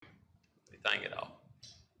anything at all.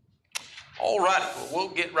 All right, well,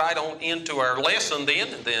 we'll get right on into our lesson then,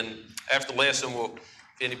 and then after the lesson, if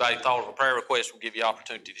anybody thought of a prayer request, we'll give you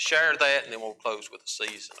opportunity to share that, and then we'll close with a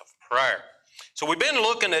season of prayer. So we've been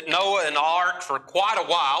looking at Noah and the ark for quite a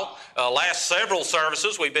while. Last several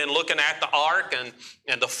services, we've been looking at the ark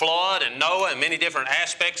and the flood and Noah and many different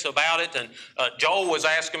aspects about it. And Joel was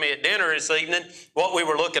asking me at dinner this evening what we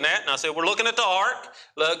were looking at. And I said, we're looking at the ark,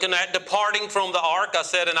 looking at departing from the ark. I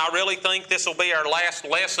said, and I really think this will be our last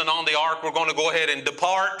lesson on the ark. We're going to go ahead and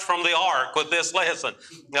depart from the ark with this lesson.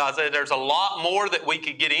 I said, there's a lot more that we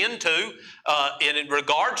could get into in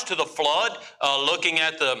regards to the flood, looking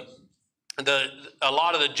at a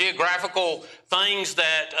lot of the geographical things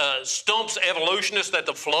that stumps evolutionists that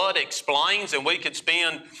the flood explains, and we could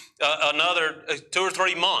spend another 2 or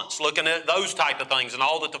 3 months looking at those type of things and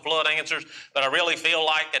all that the flood answers. But I really feel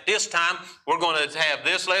like at this time we're going to have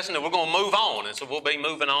this lesson and we're going to move on, and so we'll be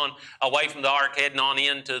moving on away from the ark, heading on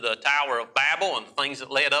into the Tower of Babel and the things that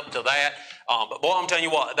led up to that. But boy, I'm telling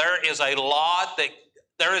you what, there is a lot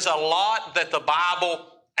that the Bible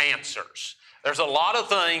answers. There's a lot of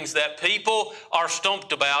things that people are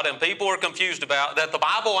stumped about and people are confused about that the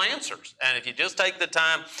Bible answers. And if you just take the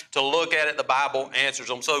time to look at it, the Bible answers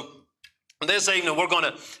them. So this evening we're going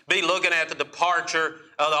to be looking at the departure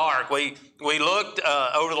of the ark. We looked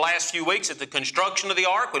over the last few weeks at the construction of the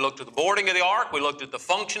ark. We looked at the boarding of the ark. We looked at the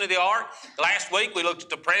function of the ark. Last week we looked at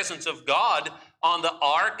the presence of God on the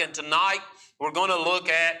ark. And tonight we're going to look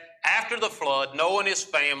at, after the flood, Noah and his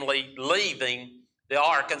family leaving the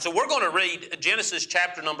ark. And so we're going to read Genesis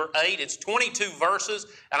chapter number 8. It's 22 verses,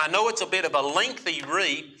 and I know it's a bit of a lengthy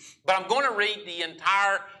read, but I'm going to read the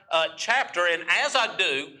entire chapter. And as I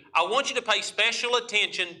do, I want you to pay special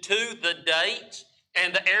attention to the dates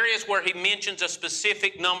and the areas where he mentions a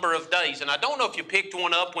specific number of days. And I don't know if you picked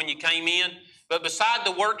one up when you came in, but beside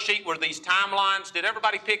the worksheet were these timelines. Did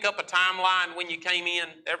everybody pick up a timeline when you came in?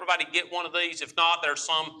 Everybody get one of these? If not, there's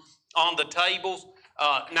some on the tables.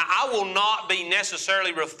 Now, I will not be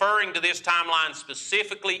necessarily referring to this timeline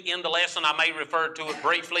specifically in the lesson. I may refer to it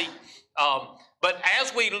briefly. But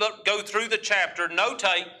as we go through the chapter,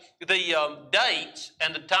 notate the dates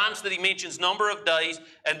and the times that he mentions number of days,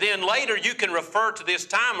 and then later you can refer to this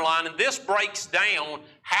timeline, and this breaks down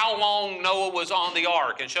how long Noah was on the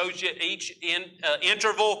ark and shows you each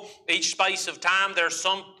interval, each space of time. There's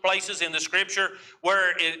some places in the Scripture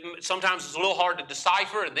where sometimes it's a little hard to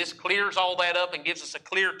decipher, and this clears all that up and gives us a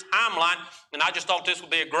clear timeline. And I just thought this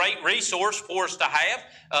would be a great resource for us to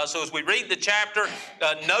have. So as we read the chapter,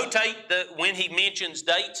 notate when he mentions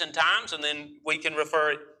dates and times, and then we can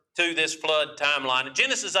refer it to this flood timeline. In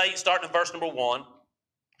Genesis 8, starting in verse number 1,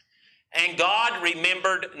 and God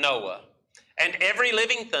remembered Noah and every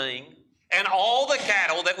living thing and all the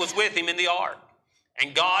cattle that was with him in the ark.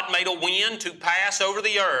 And God made a wind to pass over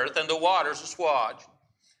the earth, and the waters assuaged.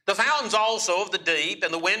 The fountains also of the deep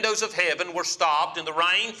and the windows of heaven were stopped, and the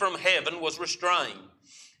rain from heaven was restrained.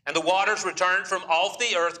 And the waters returned from off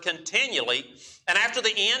the earth continually, and after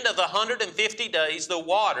the end of the 150 days the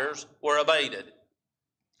waters were abated.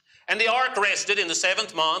 And the ark rested in the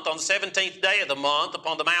 7th month, on the 17th day of the month,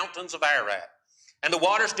 upon the mountains of Ararat. And the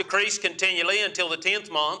waters decreased continually until the 10th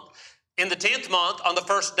month. In the 10th month, on the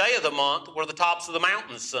 1st day of the month, were the tops of the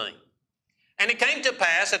mountains seen. And it came to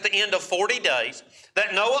pass at the end of 40 days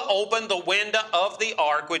that Noah opened the window of the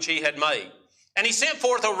ark which he had made. And he sent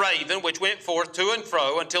forth a raven which went forth to and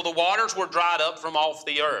fro until the waters were dried up from off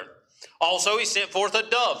the earth. Also he sent forth a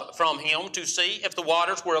dove from him to see if the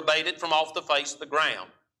waters were abated from off the face of the ground.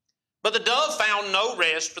 But the dove found no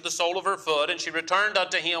rest for the sole of her foot, and she returned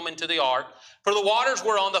unto him into the ark, for the waters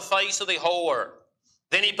were on the face of the whole earth.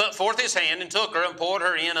 Then he put forth his hand and took her and poured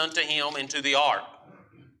her in unto him into the ark.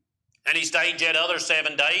 And he stayed yet other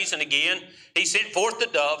 7 days, and again he sent forth the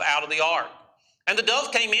dove out of the ark. And the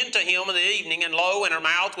dove came in to him in the evening, and lo, in her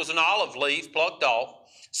mouth was an olive leaf plucked off.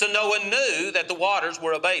 So Noah knew that the waters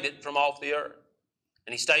were abated from off the earth.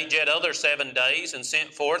 And he stayed yet other 7 days, and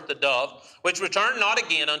sent forth the dove, which returned not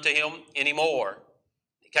again unto him any more.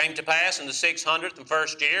 It came to pass in the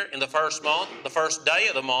 601st year, in the 1st month, the 1st day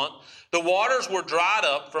of the month, the waters were dried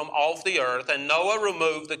up from off the earth, and Noah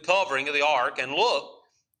removed the covering of the ark, and looked,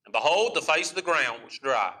 and behold, the face of the ground was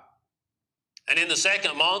dry. And in the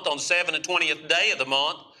 2nd month, on the 27th day of the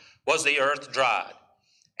month, was the earth dried.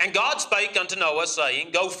 And God spake unto Noah, saying,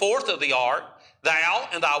 Go forth of the ark, thou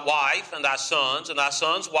and thy wife and thy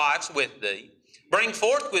sons' wives with thee. Bring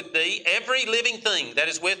forth with thee every living thing that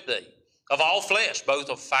is with thee, of all flesh, both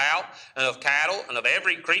of fowl and of cattle, and of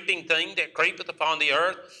every creeping thing that creepeth upon the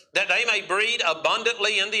earth, that they may breed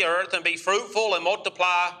abundantly in the earth, and be fruitful and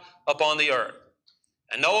multiply upon the earth.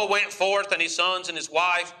 And Noah went forth, and his sons and his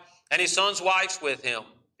wife, and his sons' wives with him.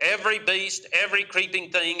 Every beast, every creeping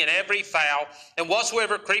thing, and every fowl, and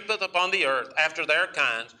whatsoever creepeth upon the earth after their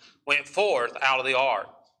kinds, went forth out of the ark.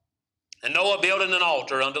 And Noah built an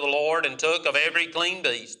altar unto the Lord, and took of every clean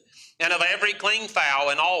beast, and of every clean fowl,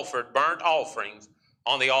 and offered burnt offerings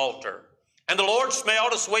on the altar. And the Lord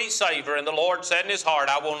smelled a sweet savor, and the Lord said in his heart,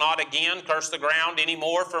 I will not again curse the ground any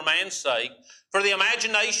more for man's sake, for the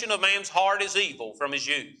imagination of man's heart is evil from his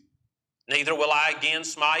youth. Neither will I again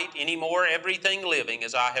smite any more everything living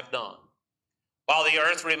as I have done. While the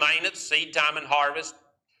earth remaineth, seed time and harvest,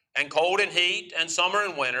 and cold and heat, and summer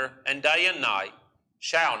and winter, and day and night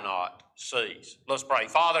shall not cease. Let's pray.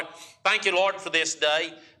 Father, thank you, Lord, for this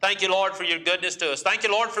day. Thank you, Lord, for your goodness to us. Thank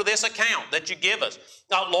you, Lord, for this account that you give us,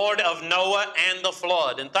 Lord, of Noah and the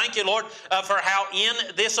flood. And thank you, Lord, for how in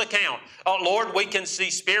this account, Lord, we can see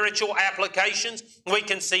spiritual applications. We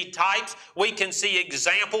can see types. We can see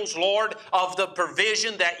examples, Lord, of the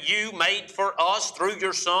provision that you made for us through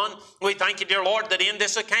your Son. We thank you, dear Lord, that in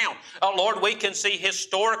this account, Lord, we can see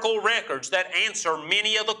historical records that answer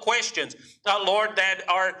many of the questions, Lord,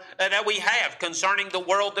 that we have concerning the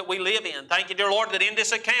world that we live in. Thank you, dear Lord, that in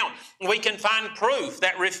this account, we can find proof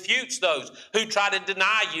that refutes those who try to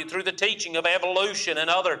deny you through the teaching of evolution and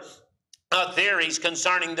other theories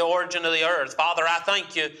concerning the origin of the earth. Father, I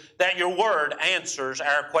thank you that your word answers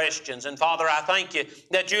our questions. And Father, I thank you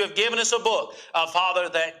that you have given us a book, Father,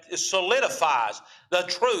 that solidifies the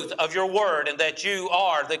truth of your word and that you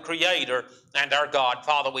are the creator and our God.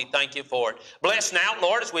 Father, we thank you for it. Bless now,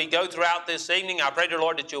 Lord, as we go throughout this evening. I pray, dear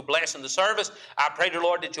Lord, that you'll bless in the service. I pray, dear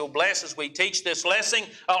Lord, that you'll bless as we teach this lesson.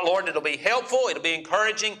 Lord, it'll be helpful, it'll be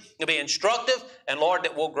encouraging, it'll be instructive, and Lord,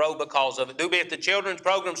 that we'll grow because of it. Do be it the children's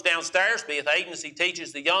programs downstairs, be it Aiden as he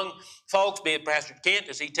teaches the young folks, be it Pastor Kent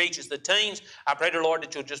as he teaches the teens. I pray, dear Lord,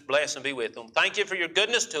 that you'll just bless and be with them. Thank you for your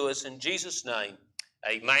goodness to us. In Jesus' name,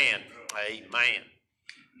 amen. Amen.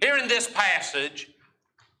 Here in this passage,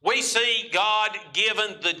 we see God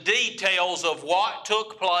given the details of what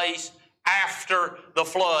took place after the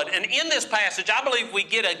flood. And in this passage, I believe we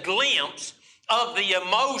get a glimpse of the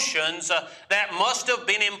emotions that must have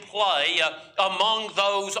been in play among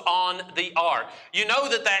those on the ark. You know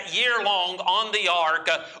that year long on the ark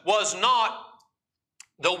was not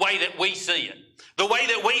the way that we see it. The way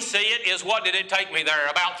that we see it is, what did it take me there?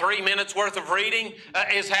 About 3 minutes worth of reading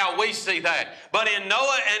is how we see that. But in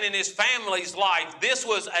Noah and in his family's life, this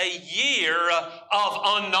was a year of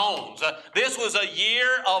unknowns. This was a year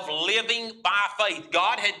of living by faith.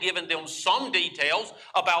 God had given them some details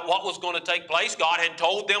about what was going to take place. God had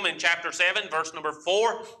told them in chapter 7, verse number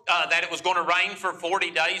 4, that it was going to rain for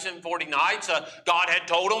 40 days and 40 nights. God had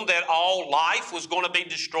told them that all life was going to be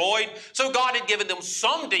destroyed. So God had given them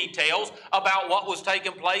some details about what was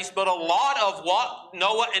taking place, but a lot of what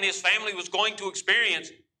Noah and his family was going to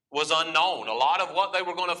experience was unknown. A lot of what they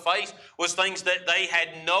were going to face was things that they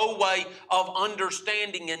had no way of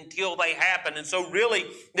understanding until they happened. And so really,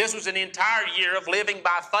 this was an entire year of living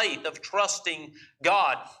by faith, of trusting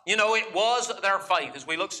God. You know, it was their faith. As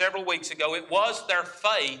we looked several weeks ago, it was their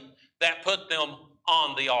faith that put them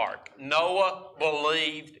on the ark. Noah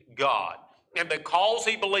believed God. And because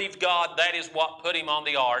he believed God, that is what put him on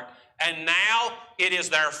the ark. And now it is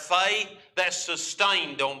their faith that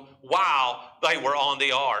sustained them while they were on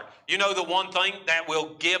the ark. You know, the one thing that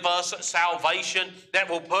will give us salvation, that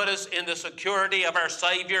will put us in the security of our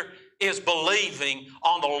Savior, is believing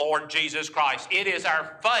on the Lord Jesus Christ. It is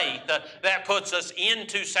our faith that puts us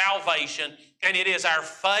into salvation, and it is our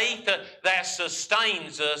faith that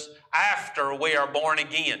sustains us after we are born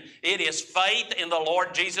again. It is faith in the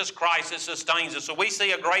Lord Jesus Christ that sustains us. So we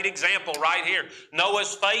see a great example right here.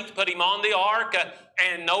 Noah's faith put him on the ark,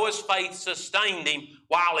 and Noah's faith sustained him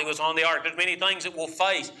while he was on the ark. There's many things that we'll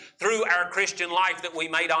face through our Christian life that we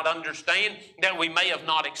may not understand, that we may have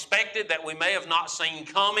not expected, that we may have not seen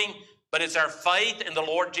coming, but it's our faith in the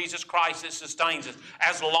Lord Jesus Christ that sustains us.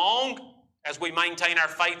 As long as we maintain our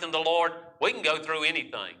faith in the Lord, we can go through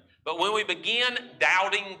anything. But when we begin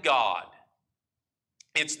doubting God,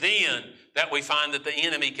 it's then that we find that the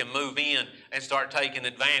enemy can move in and start taking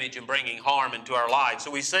advantage and bringing harm into our lives.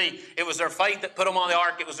 So we see it was their faith that put them on the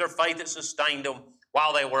ark. It was their faith that sustained them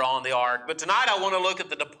while they were on the ark. But tonight I want to look at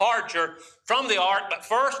the departure from the ark. But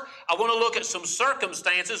first, I want to look at some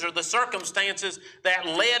circumstances, or the circumstances that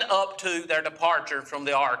led up to their departure from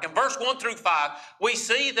the ark. In verse 1 through 5, we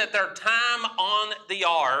see that their time on the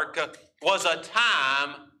ark was a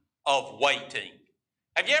time of waiting.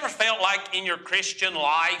 Have you ever felt like in your Christian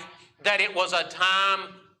life that it was a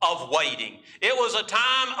time of waiting? It was a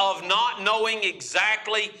time of not knowing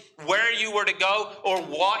exactly where you were to go or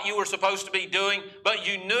what you were supposed to be doing, but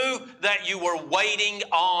you knew that you were waiting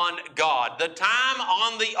on God. The time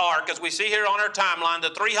on the ark, as we see here on our timeline,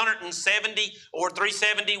 the 370 or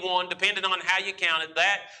 371, depending on how you count it,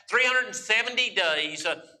 that 370 days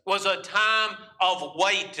was a time of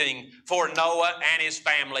waiting for Noah and his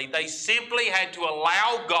family. They simply had to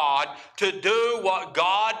allow God to do what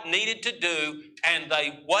God needed to do, and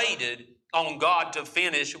they waited on God to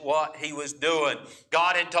finish what He was doing.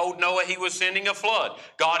 God had told Noah He was sending a flood.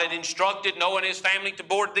 God had instructed Noah and his family to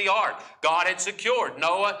board the ark. God had secured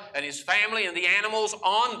Noah and his family and the animals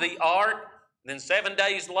on the ark. Then 7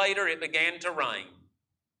 days later, it began to rain.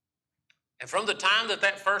 And from the time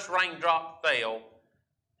that first raindrop fell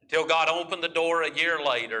until God opened the door a year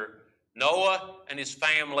later, Noah and his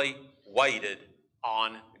family waited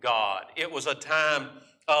on God. It was a time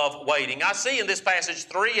of waiting. I see in this passage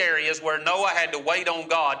 3 areas where Noah had to wait on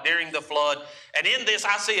God during the flood. And in this,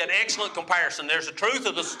 I see an excellent comparison. There's a truth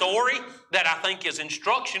of the story that I think is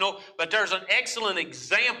instructional, but there's an excellent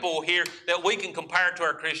example here that we can compare to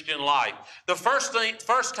our Christian life. The first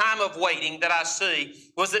time of waiting that I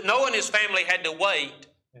see was that Noah and his family had to wait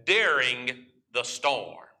during the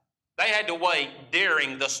storm. They had to wait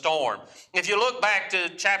during the storm. If you look back to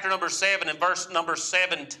chapter number 7 and verse number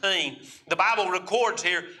 17, the Bible records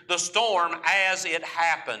here the storm as it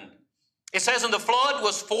happened. It says, "And the flood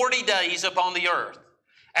was 40 days upon the earth,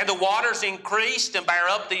 and the waters increased and bare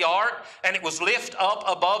up the ark, and it was lift up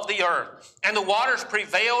above the earth. And the waters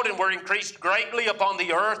prevailed and were increased greatly upon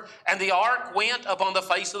the earth, and the ark went upon the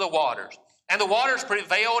face of the waters. And the waters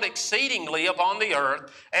prevailed exceedingly upon the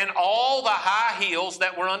earth, and all the high hills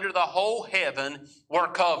that were under the whole heaven were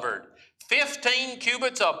covered. 15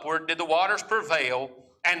 cubits upward did the waters prevail,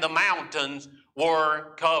 and the mountains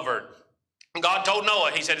were covered." God told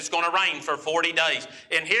Noah, He said, it's going to rain for 40 days.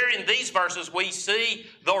 And here in these verses, we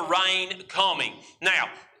see the rain coming. Now,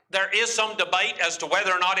 there is some debate as to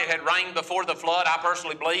whether or not it had rained before the flood. I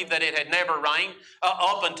personally believe that it had never rained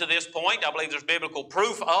up until this point. I believe there's biblical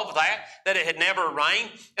proof of that it had never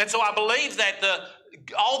rained. And so I believe that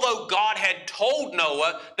although God had told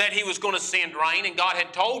Noah that He was going to send rain, and God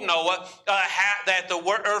had told Noah that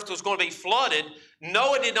the earth was going to be flooded,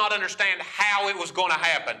 Noah did not understand how it was going to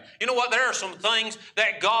happen. You know what? There are some things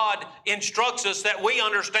that God instructs us that we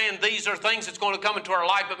understand these are things that's going to come into our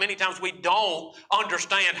life, but many times we don't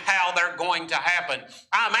understand how they're going to happen.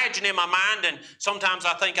 I imagine in my mind, and sometimes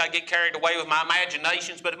I think I get carried away with my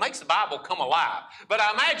imaginations, but it makes the Bible come alive. But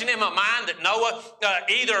I imagine in my mind that Noah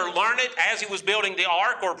either learned it as he was building the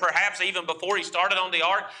ark, or perhaps even before he started on the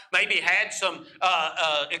ark, maybe had some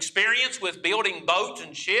experience with building boats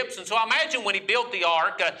and ships. And so I imagine when he built the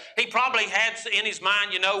ark, he probably had in his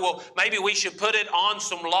mind, well, maybe we should put it on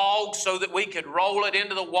some logs so that we could roll it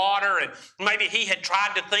into the water. And maybe he had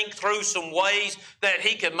tried to think through some ways that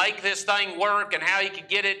he could make this thing work and how he could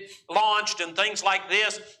get it launched and things like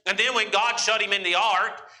this. And then when God shut him in the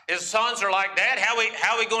ark, his sons are like, "Dad, how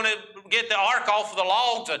are we going to get the ark off of the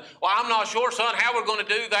logs?" And, "Well, I'm not sure, son, how we're going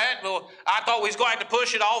to do that." "Well, I thought we was going to have to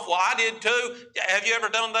push it off." "Well, I did too." Have you ever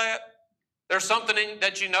done that? There's something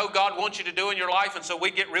that God wants you to do in your life, and so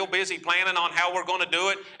we get real busy planning on how we're going to do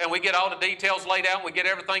it, and we get all the details laid out, and we get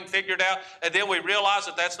everything figured out, and then we realize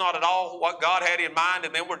that that's not at all what God had in mind,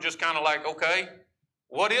 and then we're just kind of like, okay,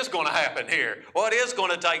 what is going to happen here? What is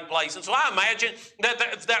going to take place? And so I imagine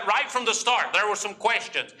that right from the start, there were some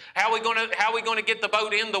questions. How are we going to get the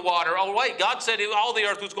boat in the water? Oh, wait, God said all the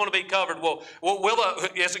earth was going to be covered. Well,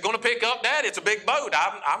 is it going to pick up, Dad? It's a big boat.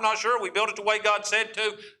 I'm not sure. We built it the way God said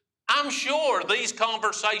to. I'm sure these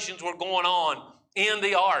conversations were going on in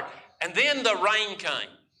the ark. And then the rain came.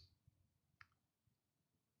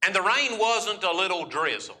 And the rain wasn't a little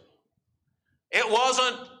drizzle. It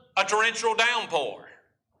wasn't a torrential downpour.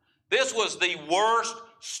 This was the worst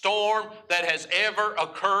storm that has ever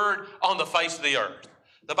occurred on the face of the earth.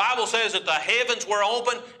 The Bible says that the heavens were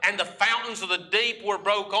open and the fountains of the deep were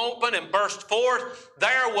broke open and burst forth.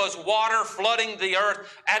 There was water flooding the earth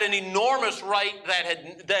at an enormous rate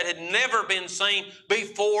that had never been seen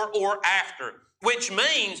before or after, which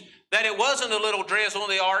means that it wasn't a little drizzle,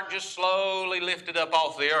 the ark just slowly lifted up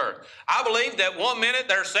off the earth. I believe that one minute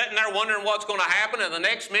they're sitting there wondering what's going to happen, and the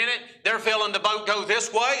next minute they're feeling the boat go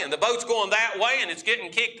this way, and the boat's going that way, and it's getting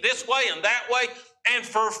kicked this way and that way. And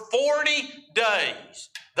for 40 days,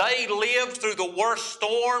 they lived through the worst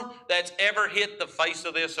storm that's ever hit the face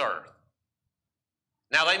of this earth.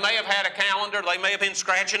 Now, they may have had a calendar, they may have been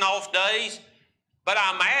scratching off days, but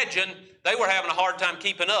I imagine they were having a hard time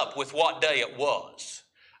keeping up with what day it was.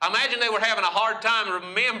 I imagine they were having a hard time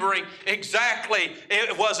remembering exactly,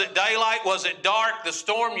 was it daylight, was it dark, the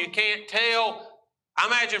storm, you can't tell. I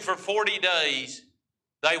imagine for 40 days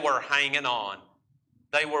they were hanging on.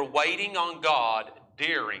 They were waiting on God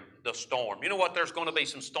during the storm. You know what? There's going to be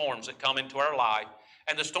some storms that come into our life.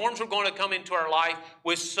 And the storms are going to come into our life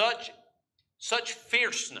with such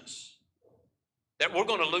fierceness that we're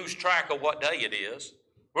going to lose track of what day it is.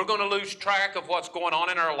 We're going to lose track of what's going on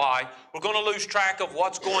in our life. We're going to lose track of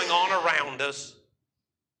what's going on around us.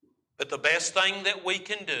 But the best thing that we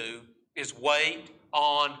can do is wait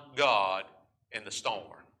on God in the storm.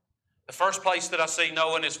 The first place that I see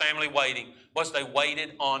Noah and his family waiting was they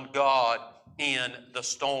waited on God in the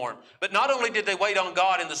storm. But not only did they wait on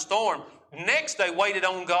God in the storm, next they waited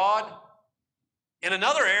on God in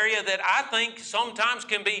another area that I think sometimes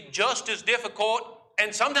can be just as difficult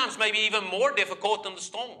and sometimes maybe even more difficult than the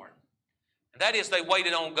storm. And that is they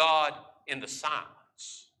waited on God in the silence.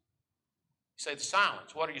 You say, the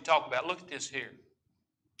silence, what are you talking about? Look at this here.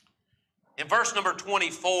 In verse number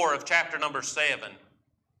 24 of chapter number 7,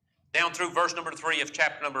 down through verse number 3 of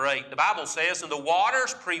chapter number 8, the Bible says, and the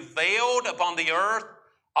waters prevailed upon the earth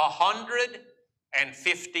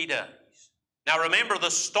 150 days. Now remember, the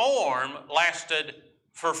storm lasted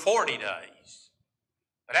for 40 days.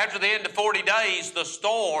 But after the end of 40 days, the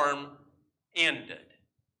storm ended.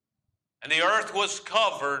 And the earth was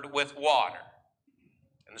covered with water.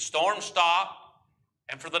 And the storm stopped.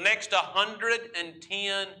 And for the next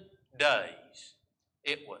 110 days,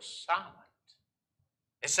 it was silent.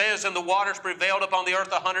 It says, and the waters prevailed upon the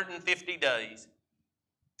earth 150 days.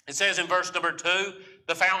 It says in verse number 2,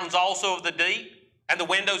 the fountains also of the deep and the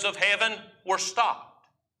windows of heaven were stopped,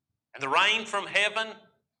 and the rain from heaven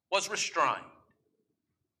was restrained.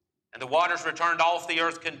 And the waters returned off the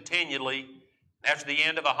earth continually. And after the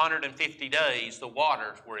end of 150 days, the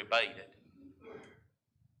waters were abated.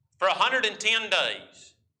 For 110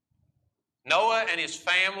 days, Noah and his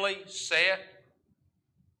family sat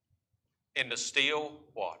in the still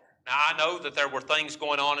water. Now, I know that there were things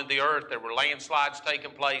going on in the earth. There were landslides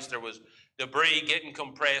taking place. There was debris getting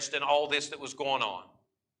compressed and all this that was going on.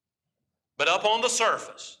 But up on the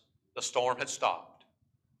surface, the storm had stopped.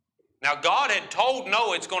 Now, God had told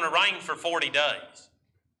Noah it's going to rain for 40 days.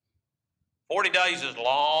 40 days is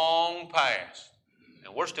long past,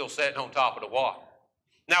 and we're still sitting on top of the water.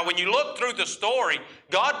 Now, when you look through the story,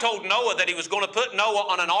 God told Noah that he was going to put Noah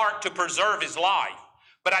on an ark to preserve his life.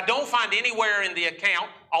 But I don't find anywhere in the account,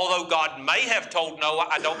 although God may have told Noah,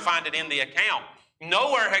 I don't find it in the account.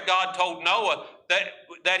 Nowhere had God told Noah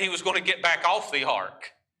that he was going to get back off the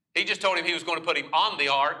ark. He just told him he was going to put him on the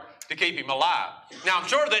ark to keep him alive. Now, I'm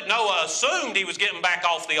sure that Noah assumed he was getting back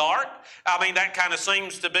off the ark. I mean, that kind of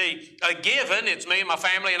seems to be a given. It's me and my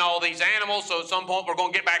family and all these animals, so at some point we're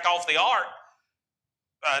going to get back off the ark.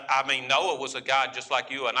 I mean, Noah was a guy just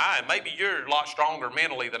like you and I, and maybe you're a lot stronger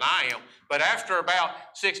mentally than I am, but after about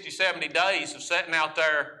 60, 70 days of sitting out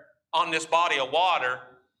there on this body of water,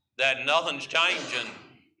 that nothing's changing,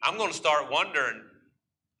 I'm going to start wondering,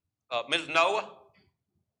 Ms. Noah,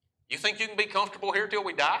 you think you can be comfortable here till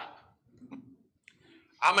we die?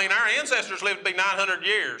 I mean, our ancestors lived to be 900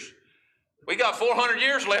 years. We got 400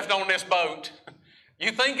 years left on this boat.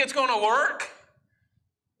 You think it's going to work?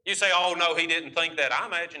 You say, oh, no, he didn't think that. I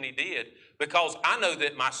imagine he did, because I know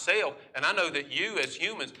that myself and I know that you as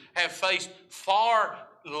humans have faced far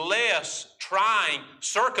less trying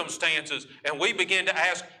circumstances, and we begin to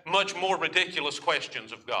ask much more ridiculous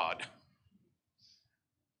questions of God.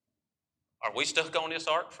 Are we stuck on this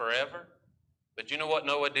ark forever? But you know what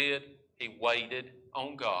Noah did? He waited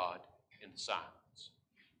on God in silence.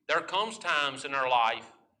 There comes times in our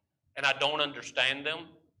life, and I don't understand them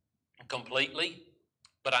completely,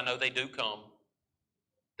 but I know they do come.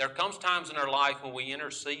 There comes times in our life when we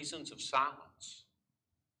enter seasons of silence.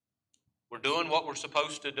 We're doing what we're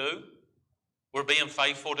supposed to do. We're being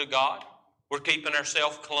faithful to God. We're keeping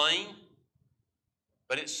ourselves clean.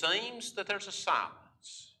 But it seems that there's a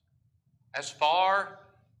silence as far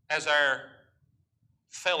as our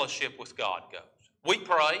fellowship with God goes. We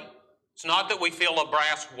pray. It's not that we feel a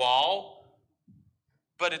brass wall,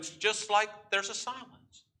 but it's just like there's a silence.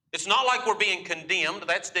 It's not like we're being condemned.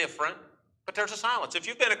 That's different. But there's a silence. If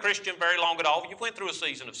you've been a Christian very long at all, you've went through a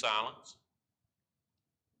season of silence.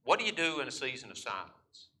 What do you do in a season of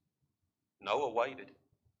silence? Noah waited.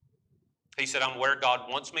 He said, I'm where God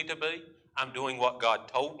wants me to be. I'm doing what God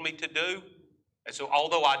told me to do. And so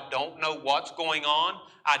although I don't know what's going on,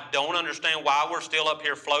 I don't understand why we're still up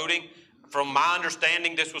here floating. From my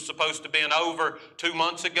understanding, this was supposed to be over 2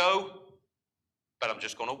 months ago. But I'm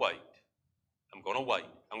just going to wait. I'm going to wait.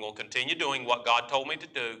 I'm going to continue doing what God told me to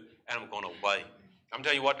do, and I'm going to wait. I'm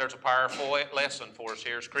telling you what, there's a powerful lesson for us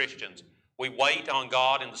here as Christians. We wait on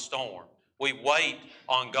God in the storm. We wait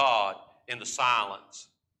on God in the silence.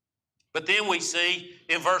 But then we see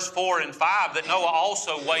in verse 4 and 5 that Noah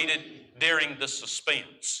also waited during the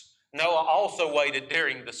suspense. Noah also waited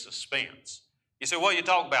during the suspense. You say, what are you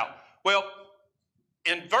talking about? Well,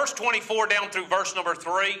 in verse 24 down through verse number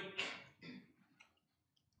 3,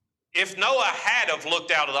 if Noah had have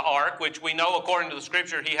looked out of the ark, which we know according to the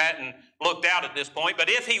Scripture he hadn't looked out at this point, but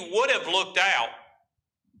if he would have looked out,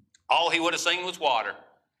 all he would have seen was water.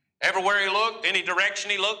 Everywhere he looked, any direction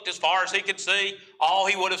he looked, as far as he could see, all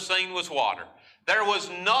he would have seen was water. There was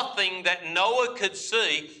nothing that Noah could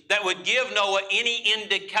see that would give Noah any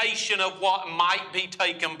indication of what might be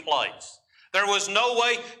taking place. There was no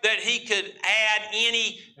way that he could add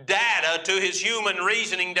any data to his human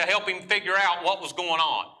reasoning to help him figure out what was going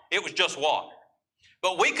on. It was just water.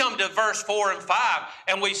 But we come to verse 4 and 5,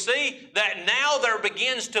 and we see that now there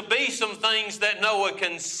begins to be some things that Noah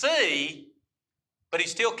can see, but he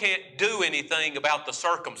still can't do anything about the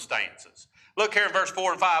circumstances. Look here in verse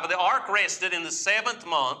 4 and 5. The ark rested in the 7th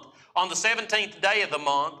month, on the 17th day of the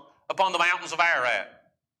month, upon the mountains of Ararat.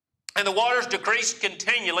 And the waters decreased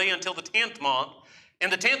continually until the 10th month. In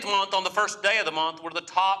the 10th month, on the first day of the month, were the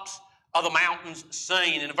tops of the mountains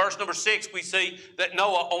seen. In verse number 6, we see that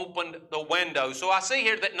Noah opened the window. So I see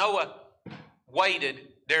here that Noah waited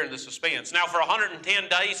during the suspense. Now, for 110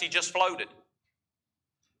 days, he just floated.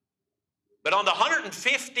 But on the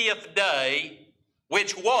 150th day,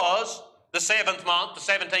 which was the 7th month, the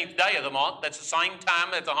 17th day of the month, that's the same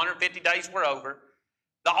time that the 150 days were over,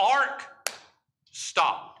 the ark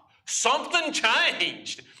stopped. Something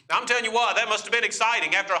changed. Now, I'm telling you what, that must have been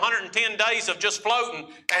exciting. After 110 days of just floating,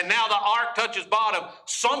 and now the ark touches bottom,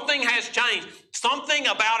 something has changed. Something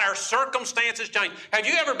about our circumstances changed. Have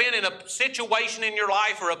you ever been in a situation in your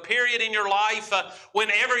life or a period in your life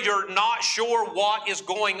whenever you're not sure what is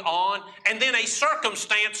going on, and then a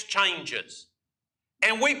circumstance changes?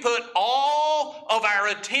 And we put all of our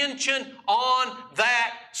attention on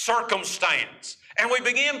that circumstance. And we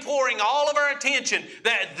begin pouring all of our attention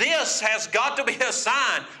that this has got to be a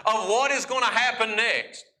sign of what is going to happen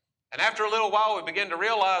next. And after a little while, we begin to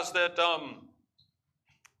realize that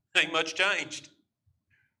ain't much changed.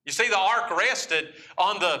 You see, the ark rested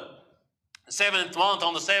on the 7th month,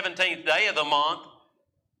 on the 17th day of the month,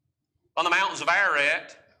 on the mountains of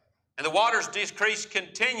Ararat, and the waters decreased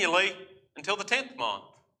continually until the 10th month.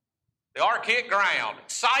 The ark hit ground.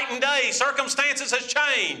 Exciting day. Circumstances has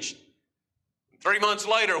changed. 3 months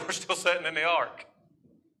later, we're still sitting in the ark.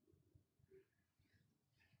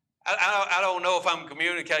 I don't know if I'm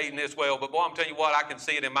communicating this well, but boy, I'm telling you what, I can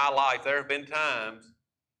see it in my life. There have been times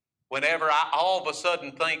whenever I all of a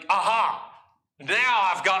sudden think, aha,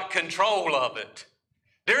 now I've got control of it.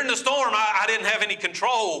 During the storm, I didn't have any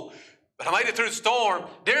control, but I made it through the storm.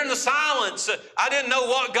 During the silence, I didn't know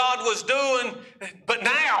what God was doing, but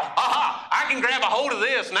now, aha, I can grab a hold of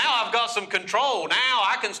this. Now I've got some control. Now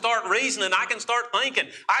I can start reasoning. I can start thinking.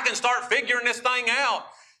 I can start figuring this thing out.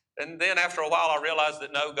 And then after a while, I realized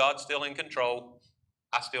that no, God's still in control.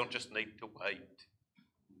 I still just need to wait.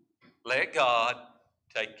 Let God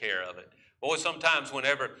take care of it. Boy, sometimes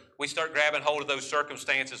whenever we start grabbing hold of those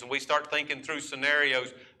circumstances and we start thinking through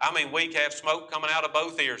scenarios, I mean, we have smoke coming out of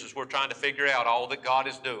both ears as we're trying to figure out all that God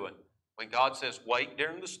is doing. When God says, wait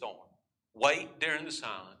during the storm, wait during the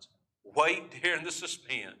silence, wait during the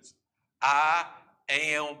suspense, I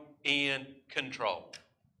am in control.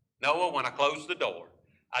 Noah, when I closed the door,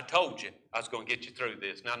 I told you I was going to get you through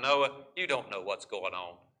this. Now, Noah, you don't know what's going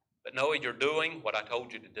on. But Noah, you're doing what I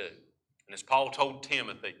told you to do. And as Paul told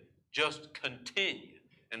Timothy, just continue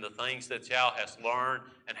in the things that thou hast learned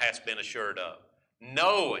and hast been assured of,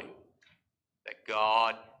 knowing that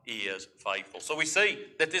God is faithful. So we see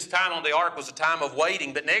that this time on the ark was a time of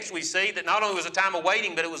waiting, but next we see that not only was it a time of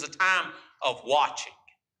waiting, but it was a time of watching.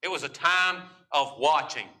 It was a time of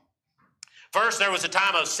watching. First, there was a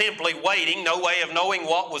time of simply waiting, no way of knowing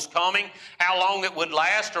what was coming, how long it would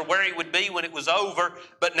last, or where he would be when it was over.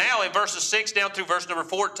 But now in verses 6 down through verse number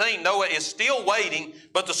 14, Noah is still waiting,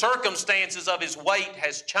 but the circumstances of his wait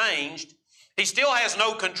has changed. He still has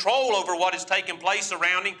no control over what is taking place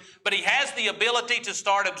around him, but he has the ability to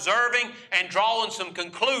start observing and drawing some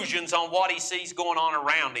conclusions on what he sees going on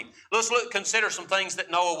around him. Let's consider some things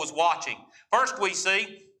that Noah was watching. First, we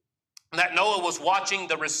see that Noah was watching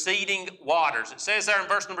the receding waters. It says there in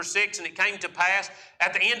verse number 6, and it came to pass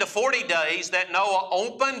at the end of 40 days that Noah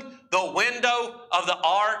opened the window of the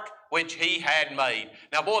ark which he had made.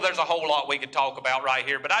 Now, boy, there's a whole lot we could talk about right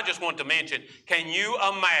here, but I just want to mention, can you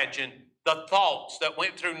imagine the thoughts that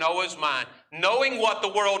went through Noah's mind, knowing what the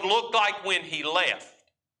world looked like when he left,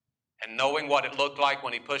 and knowing what it looked like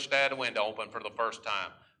when he pushed that window open for the first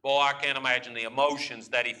time? Boy, I can't imagine the emotions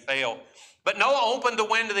that he felt. But Noah opened the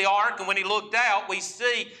window of the ark, and when he looked out, we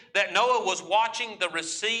see that Noah was watching the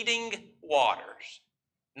receding waters.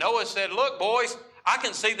 Noah said, look, boys, I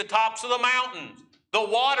can see the tops of the mountains. The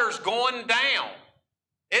water's going down.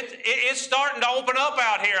 It's starting to open up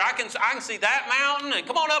out here. I can see that mountain, and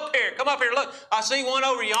come on up here. Come up here. Look, I see one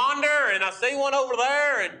over yonder, and I see one over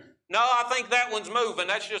there, and no, I think that one's moving.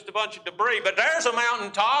 That's just a bunch of debris. But there's a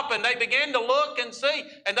mountaintop, and they began to look and see,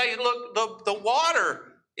 and they look, the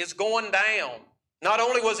water is going down. Not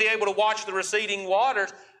only was he able to watch the receding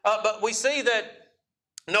waters, but we see that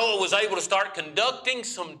Noah was able to start conducting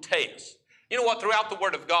some tests. You know what? Throughout the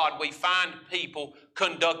Word of God, we find people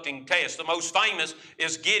conducting tests. The most famous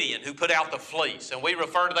is Gideon, who put out the fleece. And we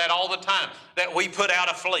refer to that all the time, that we put out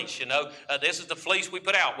a fleece. You know, this is the fleece we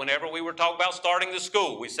put out. Whenever we were talking about starting the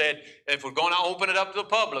school, we said, if we're going to open it up to the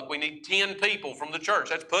public, we need 10 people from the church.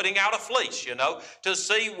 That's putting out a fleece, you know, to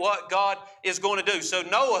see what God is going to do. So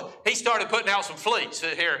Noah, he started putting out some fleece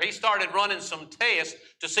here. He started running some tests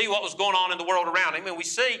to see what was going on in the world around him. And we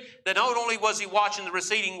see that not only was he watching the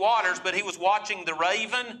receding waters, but he was watching the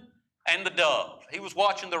raven and the dove. He was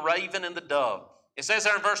watching the raven and the dove. It says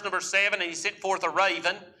there in verse number 7, and he sent forth a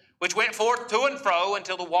raven, which went forth to and fro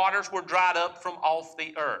until the waters were dried up from off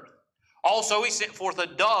the earth. Also he sent forth a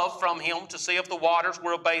dove from him to see if the waters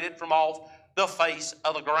were abated from off the face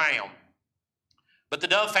of the ground. But the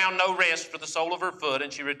dove found no rest for the sole of her foot,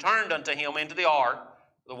 and she returned unto him into the ark.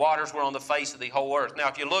 The waters were on the face of the whole earth. Now,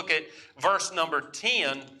 if you look at verse number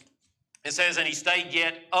 10, it says, and he stayed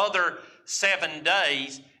yet other 7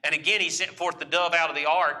 days, and again he sent forth the dove out of the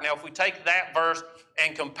ark. Now, if we take that verse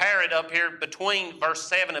and compare it up here between verse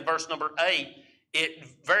 7 and verse number 8, it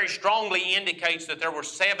very strongly indicates that there were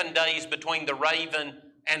 7 days between the raven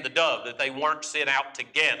and the dove, that they weren't sent out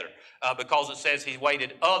together, because it says he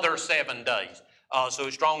waited other 7 days. So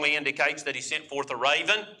it strongly indicates that he sent forth a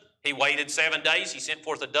raven. He waited 7 days. He sent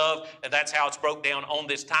forth a dove, and that's how it's broke down on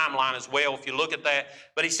this timeline as well, if you look at that.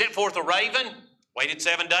 But he sent forth a raven, waited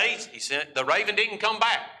 7 days. The raven didn't come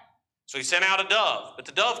back, so he sent out a dove. But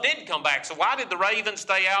the dove didn't come back. So why did the raven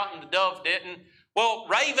stay out and the dove didn't? Well,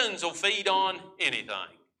 ravens will feed on anything,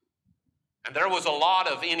 and there was a lot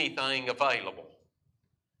of anything available.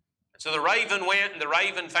 So the raven went, and the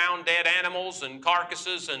raven found dead animals and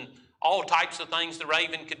carcasses and all types of things the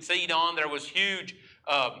raven could feed on. There was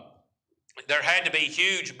there had to be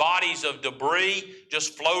huge bodies of debris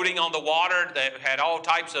just floating on the water that had all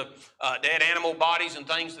types of dead animal bodies and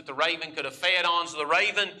things that the raven could have fed on. So the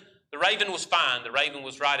raven was fine. The raven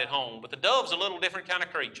was right at home. But the dove's a little different kind of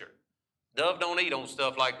creature. The dove don't eat on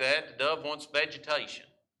stuff like that. The dove wants vegetation.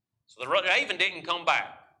 So the raven didn't come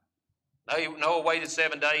back. Noah waited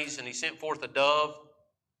 7 days, and he sent forth a dove.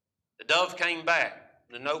 The dove came back.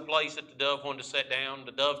 There's no place that the dove wanted to sit down.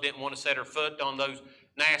 The dove didn't want to set her foot on those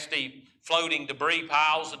nasty floating debris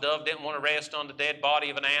piles. The dove didn't want to rest on the dead body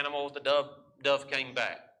of an animal. The dove came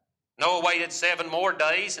back. Noah waited 7 more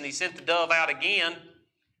days, and he sent the dove out again.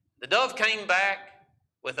 The dove came back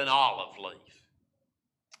with an olive leaf.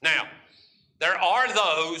 Now, there are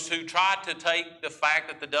those who try to take the fact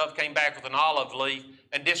that the dove came back with an olive leaf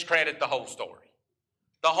and discredit the whole story.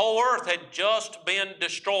 The whole earth had just been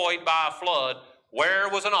destroyed by a flood. Where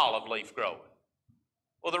was an olive leaf growing?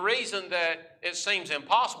 Well, the reason that it seems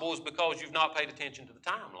impossible is because you've not paid attention to the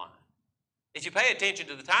timeline. If you pay attention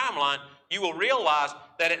to the timeline, you will realize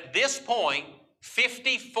that at this point,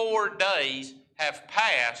 54 days have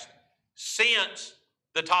passed since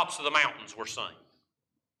the tops of the mountains were seen.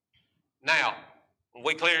 Now, when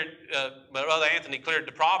we cleared, Brother Anthony cleared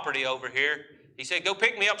the property over here, he said, go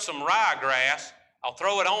pick me up some ryegrass. I'll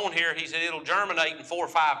throw it on here. He said, it'll germinate in 4 or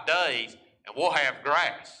 5 days, and we'll have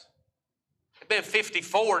grass. It's been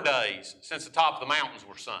 54 days since the top of the mountains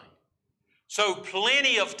were seen. So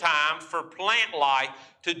plenty of time for plant life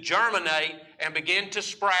to germinate and begin to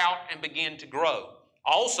sprout and begin to grow.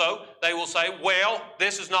 Also, they will say, well,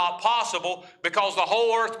 this is not possible because the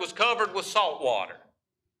whole earth was covered with salt water.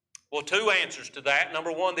 Well, 2 answers to that.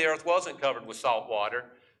 Number 1, the earth wasn't covered with salt water.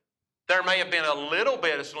 There may have been a little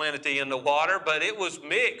bit of salinity in the water, but it was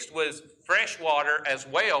mixed with fresh water as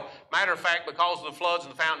well. Matter of fact, because of the floods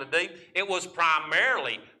and the fountain of deep, it was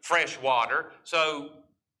primarily fresh water. So,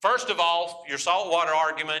 first of all, your saltwater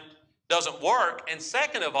argument doesn't work. And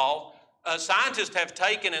second of all, scientists have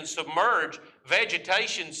taken and submerged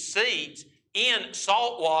vegetation seeds in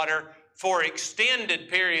salt water for extended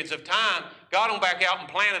periods of time, got them back out and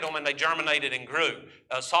planted them, and they germinated and grew.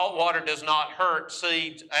 Salt water does not hurt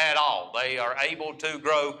seeds at all. They are able to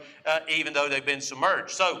grow even though they've been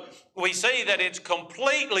submerged. So we see that it's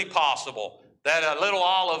completely possible that a little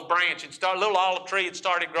olive branch, a little olive tree had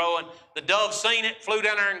started growing. The dove seen it, flew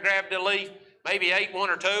down there and grabbed a leaf, maybe ate one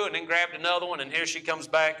or two, and then grabbed another one, and here she comes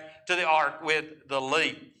back to the ark with the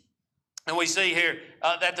leaf. And we see here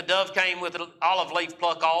that the dove came with an olive leaf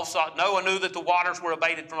plucked off. So Noah knew that the waters were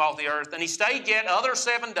abated from off the earth. And he stayed yet other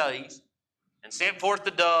 7 days and sent forth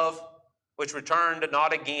the dove, which returned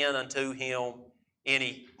not again unto him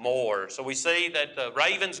any more. So we see that the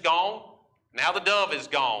raven's gone. Now the dove is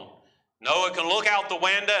gone. Noah can look out the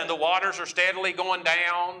window and the waters are steadily going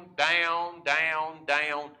down, down, down,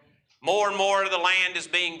 down. More and more of the land is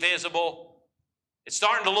being visible. It's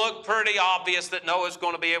starting to look pretty obvious that Noah's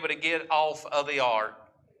going to be able to get off of the ark.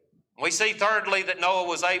 We see thirdly that Noah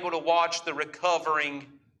was able to watch the recovering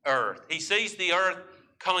earth. He sees the earth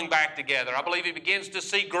coming back together. I believe he begins to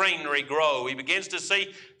see greenery grow. He begins to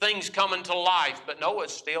see things coming to life. But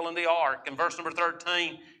Noah's still in the ark. In verse number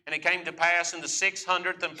 13, and it came to pass in the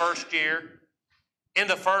 601st year, in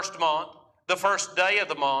the first month, the first day of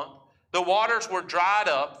the month, the waters were dried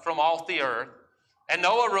up from off the earth. And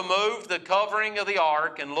Noah removed the covering of the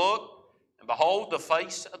ark and looked, and behold, the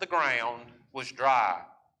face of the ground was dry.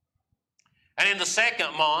 And in the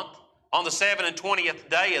 2nd month, on the 27th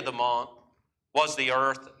day of the month, was the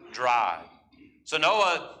earth dry. So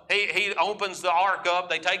Noah, he opens the ark up.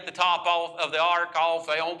 They take the top off of the ark off.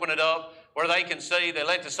 They open it up where they can see. They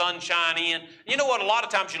let the sun shine in. You know what? A lot of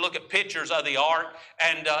times you look at pictures of the ark,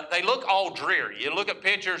 and they look all dreary. You look at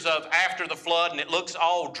pictures of after the flood, and it looks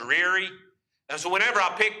all dreary. And so whenever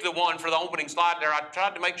I picked the one for the opening slide there, I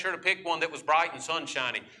tried to make sure to pick one that was bright and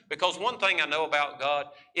sunshiny. Because one thing I know about God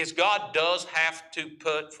is God does have to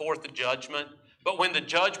put forth the judgment. But when the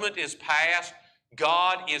judgment is passed,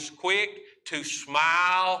 God is quick to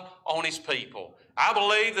smile on His people. I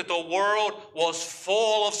believe that the world was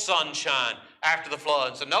full of sunshine after the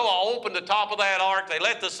flood. So Noah opened the top of that ark. They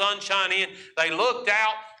let the sun shine in. They looked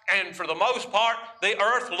out, and for the most part, the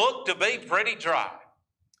earth looked to be pretty dry.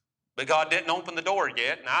 But God didn't open the door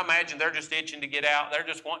yet, and I imagine they're just itching to get out. They're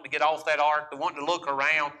just wanting to get off that ark. They're wanting to look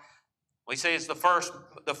around. We see it's the first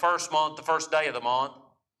month, the first day of the month,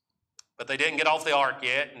 but they didn't get off the ark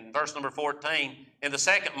yet. In verse number 14, in the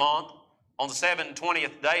 2nd month, on the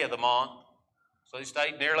 27th day of the month, so they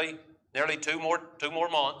stayed nearly 2 more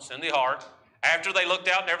months in the ark. After they looked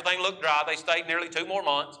out and everything looked dry, they stayed nearly 2 more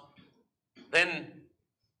months. Then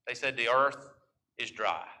they said the earth is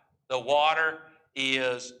dry. The water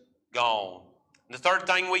is gone. And the third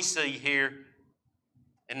thing we see here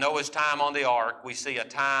in Noah's time on the ark, we see a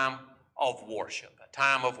time of worship, a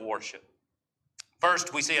time of worship.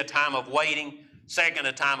 First, we see a time of waiting. Second,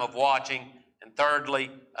 a time of watching. And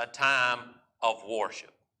thirdly, a time of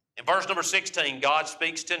worship. In verse number 16, God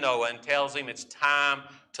speaks to Noah and tells him it's time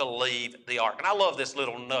to leave the ark. And I love this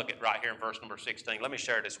little nugget right here in verse number 16. Let me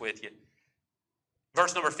share this with you.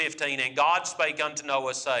 Verse number 15, and God spake unto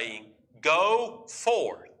Noah, saying, Go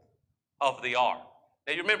forth of the ark.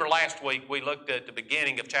 Now you remember last week we looked at the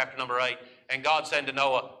beginning of chapter number 8, and God said to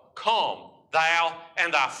Noah, Come, thou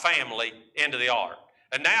and thy family into the ark.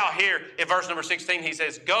 And now here in verse number 16 he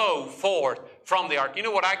says, Go forth from the ark. You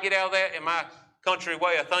know what I get out of that in my country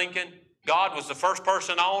way of thinking? God was the first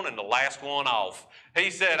person on and the last one off.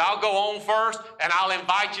 He said, I'll go on first and I'll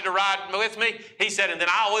invite you to ride with me. He said, and then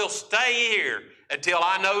I will stay here until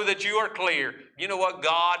I know that you are clear. You know what?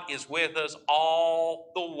 God is with us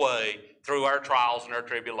all the way through our trials and our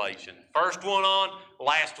tribulation. First one on,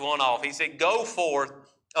 last one off. He said, Go forth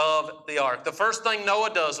of the ark. The first thing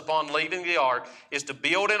Noah does upon leaving the ark is to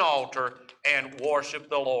build an altar and worship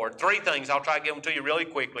the Lord. 3 things. I'll try to give them to you really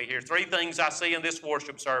quickly here. 3 things I see in this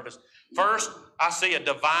worship service. First, I see a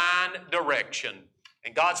divine direction.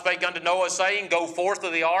 And God spake unto Noah, saying, Go forth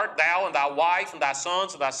of the ark, thou and thy wife and thy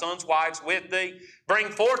sons wives with thee. Bring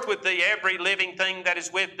forth with thee every living thing that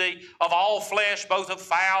is with thee, of all flesh, both of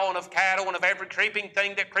fowl and of cattle, and of every creeping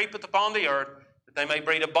thing that creepeth upon the earth, that they may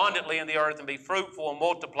breed abundantly in the earth and be fruitful and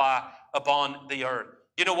multiply upon the earth.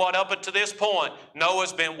 You know what? Up until this point,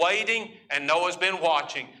 Noah's been waiting and Noah's been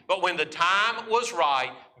watching. But when the time was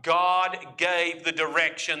right, God gave the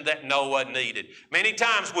direction that Noah needed. Many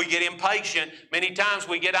times we get impatient. Many times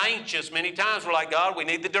we get anxious. Many times we're like, God, we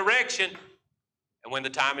need the direction. And when the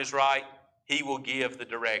time is right, He will give the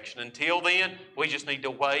direction. Until then, we just need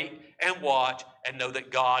to wait and watch and know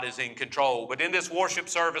that God is in control. But in this worship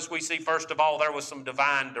service, we see, first of all, there was some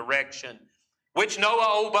divine direction, which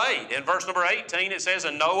Noah obeyed. In verse number 18, it says,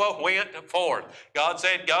 and Noah went forth. God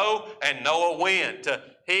said, go, and Noah went.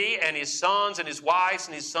 He and his sons and his wives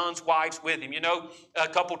and his sons' wives with him. You know, a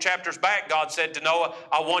couple chapters back, God said to Noah,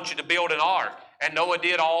 I want you to build an ark. And Noah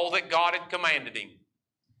did all that God had commanded him.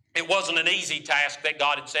 It wasn't an easy task that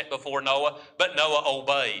God had set before Noah, but Noah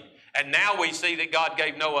obeyed. And now we see that God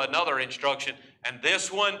gave Noah another instruction, and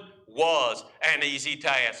this one was an easy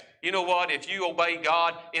task. You know what? If you obey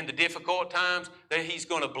God in the difficult times, then He's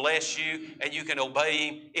going to bless you, and you can obey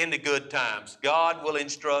Him in the good times. God will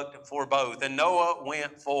instruct for both. And Noah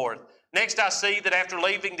went forth. Next, I see that after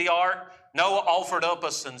leaving the ark, Noah offered up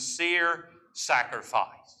a sincere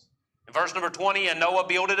sacrifice. In verse number 20, and Noah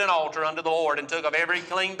builded an altar unto the Lord, and took of every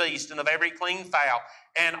clean beast and of every clean fowl,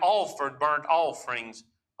 and offered burnt offerings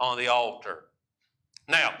on the altar.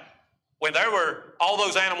 Now, when there were all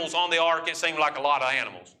those animals on the ark, it seemed like a lot of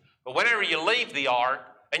animals. But whenever you leave the ark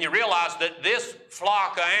and you realize that this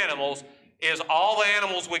flock of animals is all the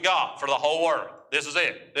animals we got for the whole earth. This is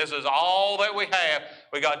it. This is all that we have.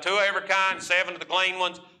 We got 2 of every kind, 7 of the clean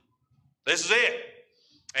ones. This is it.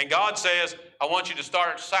 And God says, I want you to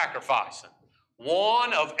start sacrificing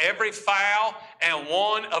 1 of every fowl and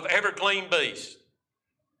 1 of every clean beast.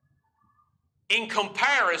 In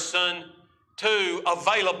comparison to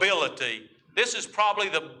availability, this is probably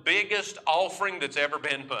the biggest offering that's ever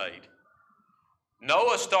been made.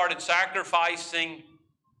 Noah started sacrificing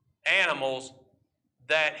animals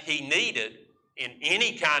that he needed in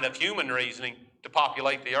any kind of human reasoning to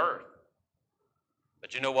populate the earth.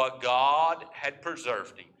 But you know what? God had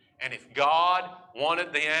preserved him. And if God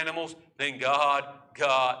wanted the animals, then God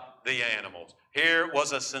got the animals. Here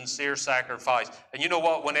was a sincere sacrifice. And you know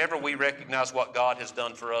what? Whenever we recognize what God has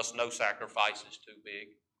done for us, no sacrifice is too big.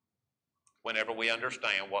 Whenever we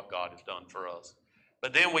understand what God has done for us.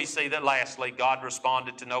 But then we see that lastly, God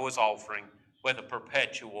responded to Noah's offering with a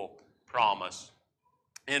perpetual promise.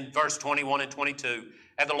 In verse 21 and 22,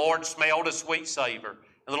 and the Lord smelled a sweet savor.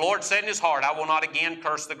 And the Lord said in his heart, I will not again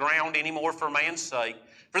curse the ground any more for man's sake.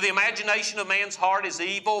 For the imagination of man's heart is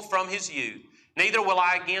evil from his youth. Neither will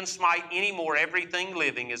I again smite any more everything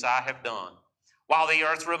living as I have done. While the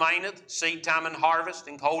earth remaineth, seed time and harvest,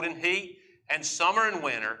 and cold and heat, and summer and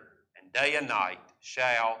winter, and day and night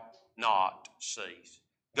shall not cease.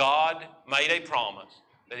 God made a promise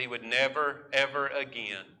that he would never, ever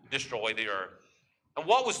again destroy the earth. And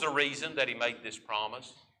what was the reason that he made this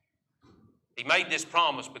promise? He made this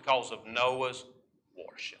promise because of Noah's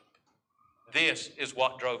worship. This is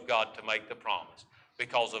what drove God to make the promise,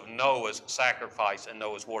 because of Noah's sacrifice and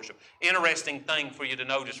Noah's worship. Interesting thing for you to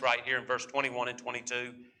notice right here in verse 21 and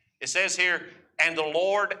 22. It says here, and the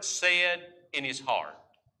Lord said in his heart.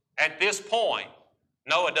 At this point,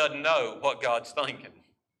 Noah doesn't know what God's thinking.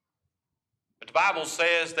 But the Bible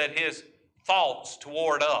says that his thoughts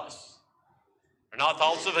toward us are not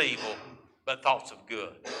thoughts of evil, but thoughts of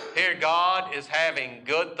good. Here God is having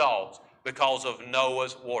good thoughts because of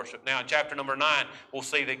Noah's worship. Now in chapter number 9, we'll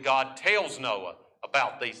see that God tells Noah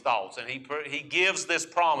about these thoughts. And he gives this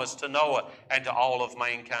promise to Noah and to all of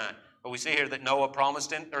mankind. But we see here that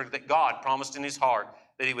that God promised in his heart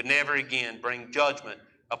that he would never again bring judgment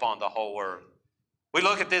upon the whole earth. We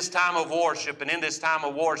look at this time of worship, and in this time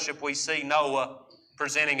of worship we see Noah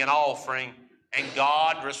presenting an offering and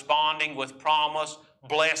God responding with promise,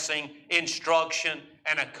 blessing, instruction,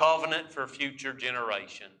 and a covenant for future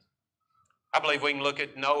generations. I believe we can look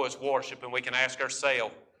at Noah's worship and we can ask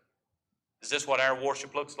ourselves, is this what our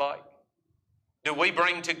worship looks like? Do we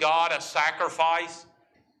bring to God a sacrifice?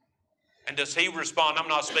 And does he respond? I'm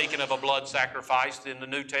not speaking of a blood sacrifice. In the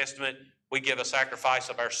New Testament, we give a sacrifice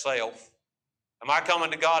of ourselves. Am I coming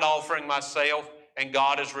to God offering myself, and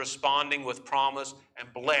God is responding with promise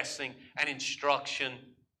and blessing and instruction?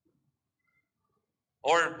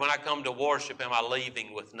 Or when I come to worship, am I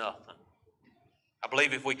leaving with nothing? I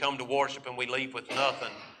believe if we come to worship and we leave with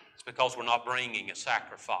nothing, it's because we're not bringing a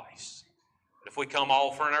sacrifice. But if we come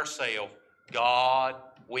offering ourselves, God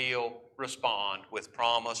will respond with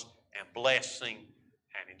promise and blessing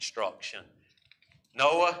and instruction.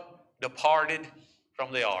 Noah departed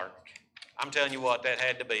from the ark. I'm telling you what, that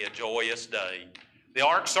had to be a joyous day. The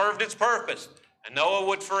ark served its purpose, and Noah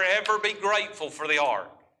would forever be grateful for the ark.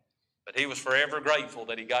 But he was forever grateful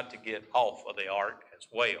that he got to get off of the ark as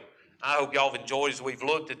well. I hope y'all have enjoyed as we've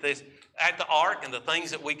looked at this, at the ark and the things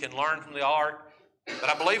that we can learn from the ark. But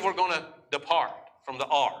I believe we're going to depart from the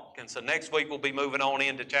ark. And so next week we'll be moving on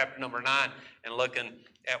into chapter number 9 and looking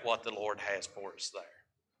at what the Lord has for us there.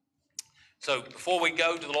 So before we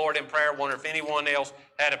go to the Lord in prayer, I wonder if anyone else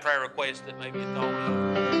had a prayer request that maybe you thought of.